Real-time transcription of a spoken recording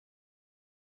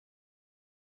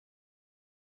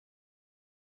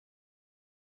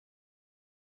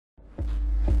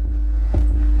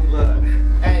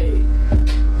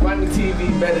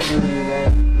better than you,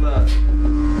 man. Look.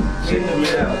 Check the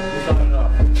mail. It's on it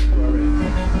off.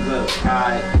 Look,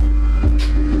 alright.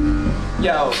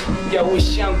 Yo,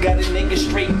 it's young, got a nigga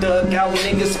straight dug out,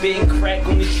 nigga spitting crack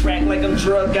on the track like I'm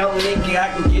drug out, nigga.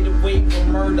 I can get away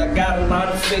from murder, I got a lot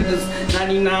of figures,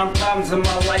 99 problems in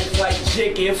my life like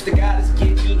Jiggy. If the goddess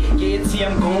get me, guarantee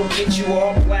I'm gon' get you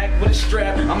all black with a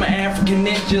strap. I'm an African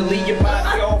ninja, leave your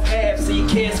body off half so your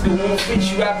casket won't fit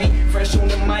you. I be fresh on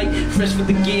the mic, fresh with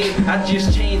the gear. I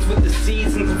just changed with the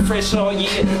seasons, I'm fresh all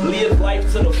year. Live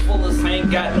life to the fullest, I ain't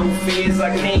got no fears.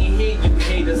 I can't hear you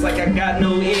haters like I got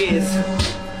no ears.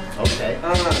 Okay.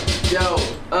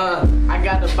 I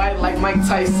got a bite like Mike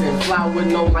Tyson, fly with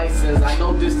no license. I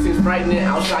know this seems frightening,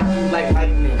 I'll shock you like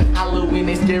lightning. Halloween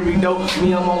ain't scary though,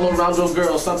 me I'm all around your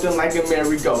girl, something like a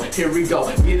merry-go. Here we go,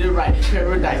 get it right,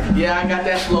 paradise. Yeah, I got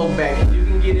that flow back. You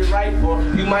can get it right, or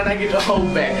you might not get the whole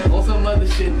back. On some other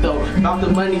shit though, about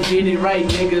the money, get it right.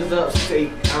 Niggas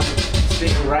upstate, I'm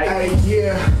sitting right. Hey,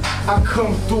 yeah, I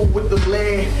come through with the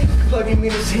lead. Plug him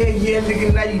in his head, yeah,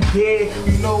 nigga, now you dead.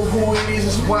 You know who it is,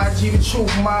 it's YG, the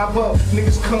truth, mob up.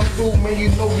 Niggas come through, man, you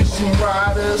know we some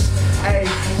riders. Hey,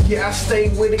 yeah, I stay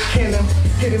with a cannon.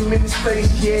 Hit him in his face,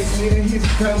 yeah, his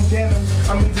gun denim.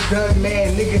 I'm in the gun,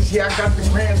 man, niggas, yeah, I got the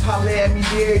grams, holla at me,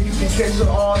 yeah. You can catch it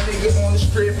all, nigga, on the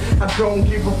strip. I don't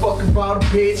give a fuck about a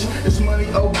bitch. It's money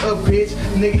over a bitch.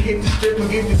 Nigga hit the strip and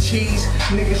get the cheese.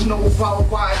 Niggas know about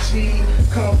YG.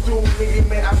 Come through, nigga,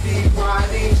 man, I be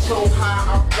riding so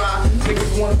high, I fly.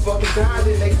 Niggas wanna fucking die,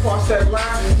 then they cross that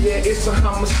line. Yeah, it's a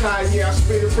homicide, yeah, I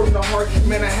spit it from the heart.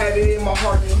 Man, I had it in my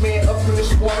heart. Man, up in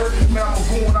this water, man, I'm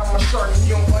going out my shark.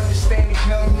 You don't understand it,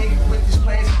 young nigga with these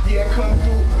plans. Yeah, come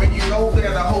through, and you know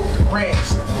that I hold the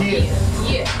grants. Yeah.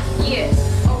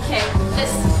 Okay,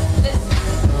 listen.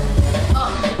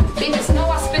 Bitches know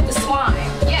I spit the swine.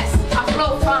 Yes, I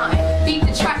flow fine. Beat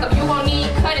the track up, you won't need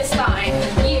Cuttinstine.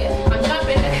 Yeah, I'm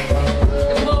jumping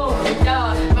the moon,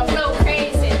 dog. My flow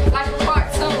crazy, like a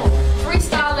cartoon.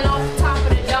 Freestyling off the top of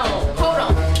the dome. Hold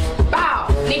on, bow,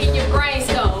 nigga, your brain's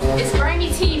gone. It's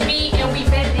GrimmeyTV and we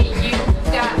better than you.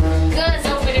 Got guns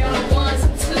over there on the ones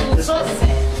and twos. Listen.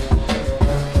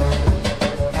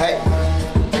 Hey,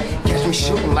 catch me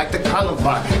shooting like the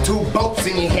Columbine. 2 bolts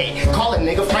in your head, call a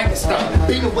nigga Frankenstein.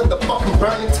 Beating with the fucking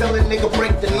burning till a nigga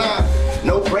break the line.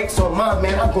 No brakes on mine,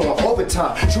 man, I'm going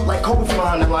overtime. Shoot like Kobe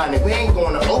flying the line, and we ain't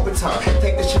going to overtime.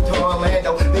 Take this shit to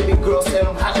Orlando, baby girl said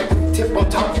I'm hot like the tip on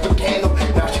top of the candle.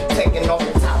 Now she taking off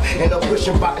the top, and I'm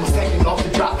pushing buttons, taking off the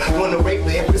drop. Wanna rape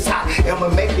me if it's hot, I'ma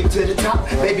make it to the top.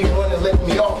 Baby wanna let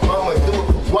me off, I'ma do it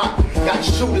for what? Got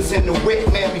shooters in the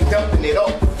whip, man, we dumping it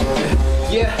off.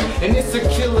 Yeah, and it's a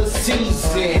killer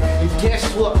season. And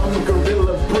guess what? I'm a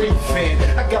gorilla briefing.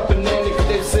 I got banana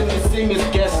clips in the singers.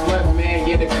 Guess what, man?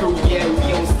 Yeah, the crew, yeah,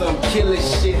 we on some killer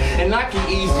shit. And I can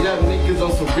ease it up, niggas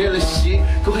on some realer shit.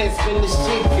 Go ahead, spin the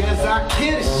shit, cause I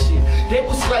kill the shit. They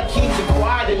was like he's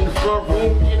quiet in the front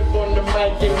room. Get up on the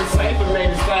mic, give me Cypher,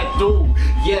 man, it's like, dude.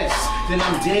 Yes, then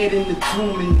I'm dead in the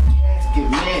tomb in the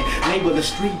casket, man. Label the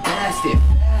street bastard.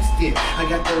 I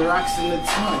got the rocks in the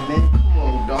tongue, man. Come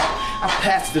on, dog. I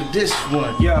passed to this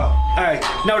one. Yo, hey,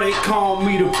 know they call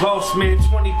me the boss, man.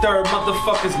 23rd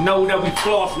motherfuckers know that we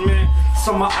floss, man.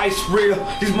 So my ice real.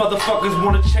 These motherfuckers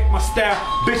wanna check my style.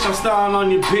 Bitch, I'm styling on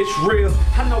your bitch real.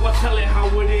 I know I tell it how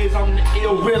it is, I'm the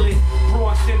ill really.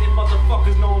 Bro, sending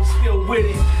motherfuckers know I'm still with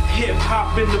it. Hip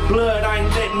hop in the blood, I ain't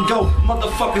letting go.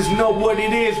 Motherfuckers know what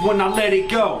it is when I let it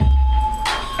go.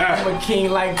 I'm a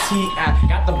king like T.I.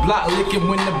 Got the block licking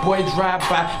when the boy drive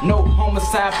by. No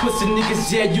homicide, pussy niggas,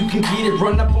 yeah, you can get it.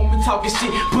 Run up on me talking shit,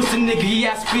 pussy nigga,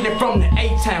 yeah, I spit it from the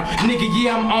A-town. Nigga,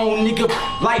 yeah, I'm on, nigga,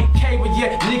 like cable,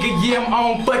 yeah, nigga, yeah, I'm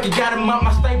on. Fuck it, got him out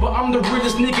my stable, I'm the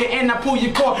realest nigga, and I pull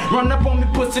your car. Run up on me,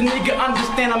 pussy nigga,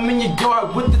 understand I'm in your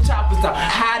yard with the choppers out.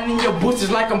 Hiding in your bushes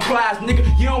like I'm plies, nigga.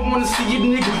 You don't wanna see your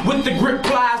nigga with the grip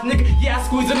plies, nigga. Yeah, I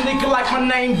squeeze a nigga like my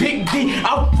name Big D.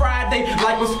 Out Friday,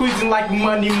 like we're squeezing like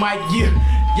money. Mike, yeah,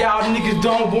 y'all niggas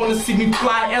don't wanna see me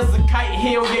fly as a kite.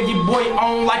 Hell yeah, your boy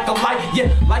on like a light, yeah,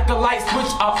 like a light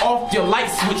switch. I off your light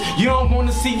switch. You don't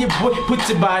wanna see your boy put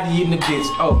your body in the bitch.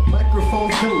 Oh,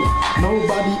 microphone killer,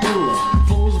 nobody iller.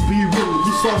 Foes be real,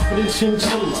 you sauce for the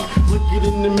chinchilla. Look it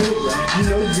in the mirror, you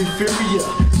know you inferior.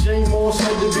 J-Moss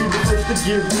had to be the first to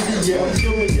get rid of ya. I'm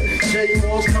killing ya.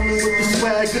 J-Moss coming with the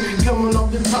swagger. Coming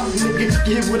off the top, nigga,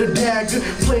 get with a dagger.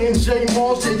 Playing J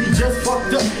Moss, yeah, you just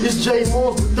fucked up. It's J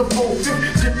Moss with the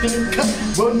 4-5, dipped in the cup.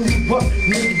 Run you up,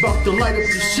 nigga, about to light up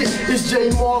your shit. It's J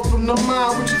Moss from the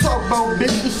mind. What you talk about,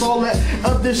 bitch? It's all that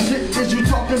other shit that you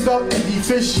talking about is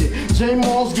efficient. J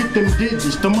Moss get them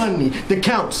digits, the money, the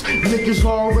counts. Niggas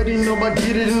already know I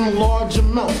get it in a large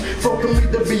amount. Fuck me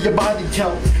to be your body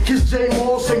count. Cause J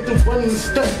Moss ain't the one in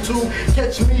step 2.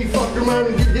 Catch me, fuck around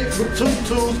and get hit with 2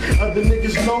 twos. Other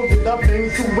niggas know that I bang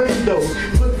through windows.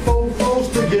 Put 4 foes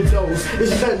to your doors.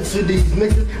 It's nothing to these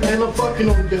niggas, and I'm fucking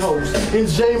on your hoes. And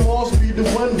J Moss be the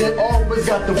one that always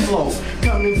got the flow.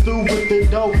 Coming through with the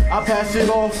dough, I pass it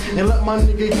off and let my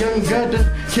nigga Young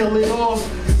Gutter kill it off.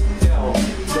 Yo,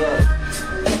 look,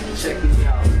 check it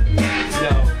out.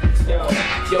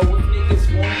 Yo, if niggas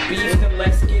want beef, then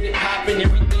let's get it poppin'.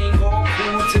 Everything all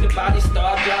cool till the body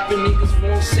start dropping. Niggas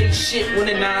won't say shit when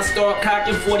the 9 start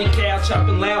cocking. 40 cal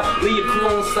chopping loud, leave your crew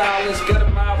on silence. Gut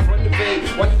 'em out, run the bay.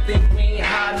 Why you think we ain't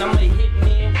hiding? I'm a hit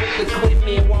man with the clip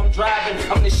man while I'm driving.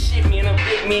 I'm the shit man, I'm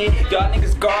big man. Y'all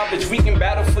niggas garbage. We can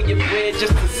battle for your bread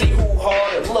just to see who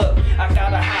harder. Look, I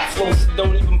got a hot flow, so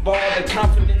don't even bother.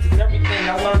 Confidence is everything.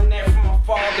 I learned that from my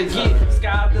father. Yeah,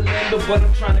 sky's the limit, but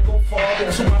I'm trying to go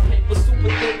farther. To my paper super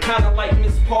thick, kinda like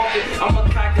Miss Parker. I'm a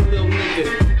cocky little nigga.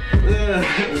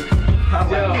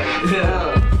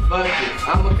 Fuck it.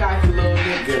 I'm a cocky little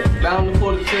nigga. Down to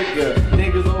pull the trigger.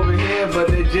 Niggas over here, but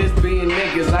they just being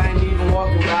niggas. I ain't even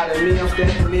walking by to me. I'm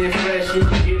standing there fresh. You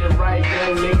can get it right.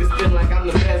 Young niggas feel like I'm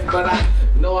the best, but I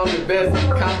know I'm the best.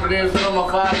 Confidence from my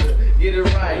father. Get it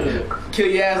right. Kill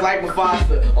your ass like my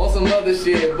father. On some other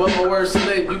shit, but my word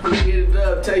slip. You can get it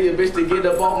up. Tell your bitch to get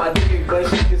up on my dick, but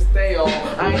she can stay on.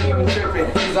 I ain't even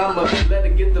tripping, cause I'ma let her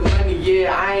get the money.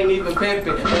 Yeah, I ain't even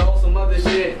pimping. But on some other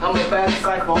shit, I'ma pass the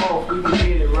cypher off. We can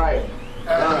get it right.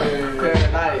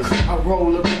 Paradise. I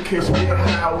roll up and catch get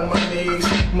high with my niggas.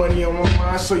 Money on my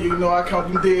mind, so you know I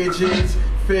count them digits.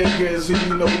 Figures, and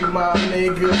you know we my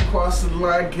niggas. Cross the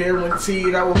line,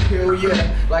 guaranteed I will kill ya.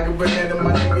 Like a banana,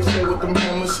 my niggas say with them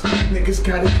hammers. Niggas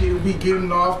gotta get, we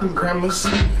getting off them grammars.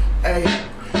 Ayy,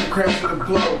 crash for the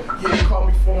blow. Yeah, call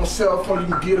me for myself, or you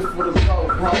can get it for the low,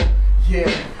 bro.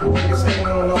 Yeah, niggas ain't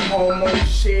on no homo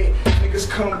shit. Niggas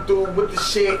come through with the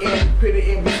shit and put it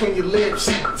in between your lips.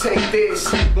 Take this,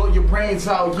 blow your brains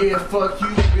out. Yeah, fuck you,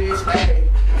 bitch. Ayy,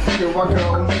 here I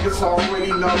go. Niggas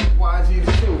already know YG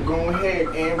the truth. Go ahead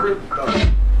and rip it up.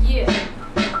 Yeah.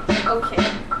 Okay.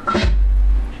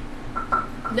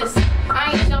 Listen,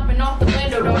 I ain't jumping off the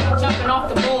window though. I'm jumping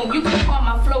off the boom. You can call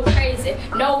my flow crazy.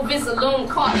 No Visaloon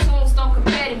cartoons don't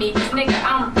compare to me. Cause nigga,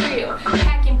 I'm real.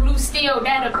 Packing blue steel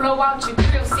that'll blow out your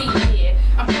grill. See here,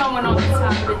 I'm flowing on the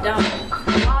top of the dome.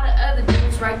 A lot of other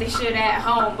dudes write they shit at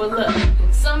home, but look,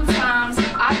 sometimes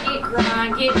I get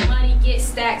grind, get money, get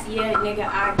stacks. Yeah, nigga,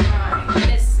 I grind.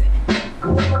 Listen.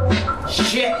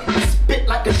 Shit, spit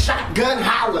like a shotgun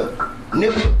holler.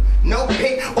 Nigga, no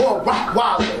pick or a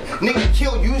Rottweiler. Nigga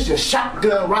kill you using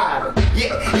shotgun rider.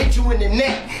 Yeah, hit you in the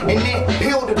neck and then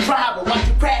peel the driver. Watch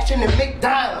you crash in the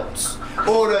McDonald's.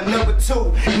 Order number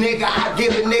 2, nigga, I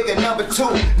give a nigga number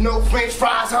 2. No french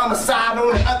fries, homicide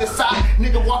on the other side.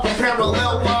 Nigga walk a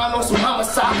parallel line on some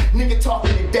homicide. Nigga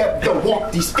talking to death, don't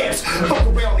walk these steps. Fuck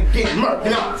around and get murked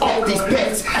out all these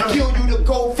bets. I kill you the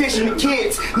goldfish and the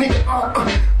kids. Nigga,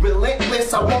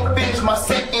 relentless, I won't finish my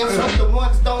sentence. Hope the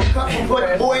ones don't cut and put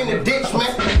the boy in the ditch,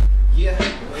 man. Yeah,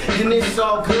 and it's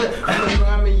all good. I'm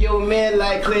rhyming yo man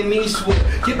like Clint Eastwood.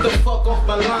 Get the fuck off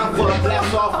my line before I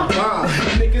blast off a bomb.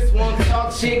 Niggas want to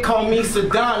talk shit, call me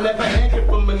Saddam. Never hanging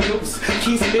from a noose.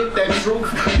 Keep spit that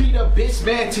truth. Beat a bitch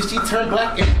man till she turn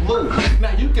black and blue.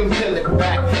 Now you can peel it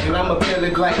back, and I'ma peel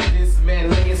it like this man.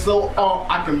 Lay it so off,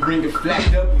 I can bring it flat.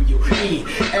 W-E-S-T-C-O-A-S-T.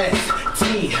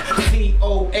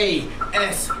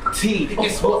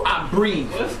 It's what I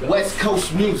breathe. West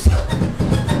Coast music.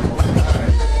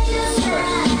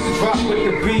 Drop with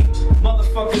the beat,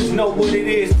 motherfuckers know what it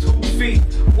is, 2 feet.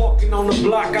 Walking on the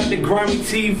block, got the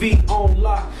GrimmeyTV on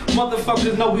lock.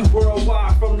 Motherfuckers know we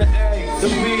worldwide, from the A, the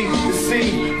B, the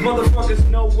C. Motherfuckers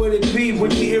know what it be when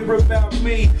you hear about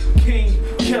me. King,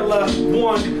 killer,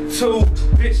 1, 2.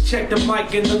 Bitch, check the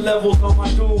mic and the levels on my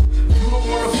dude. You don't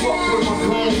wanna fuck with my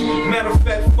goons. Matter of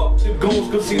fact, fuck the goons,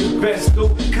 cause he the best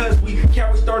dude. Cause we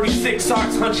carry 36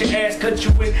 socks, hunt your ass, cut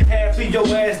you in half, leave your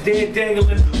ass dead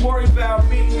dangling. Worry about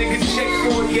me, nigga, check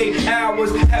 48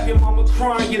 hours. Have your mama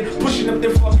crying, pushing up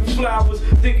their fucking flowers.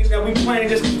 Thinking that we playing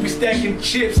just cause we stacking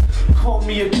chips. Call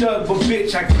me a thug, but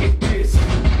bitch, I get this.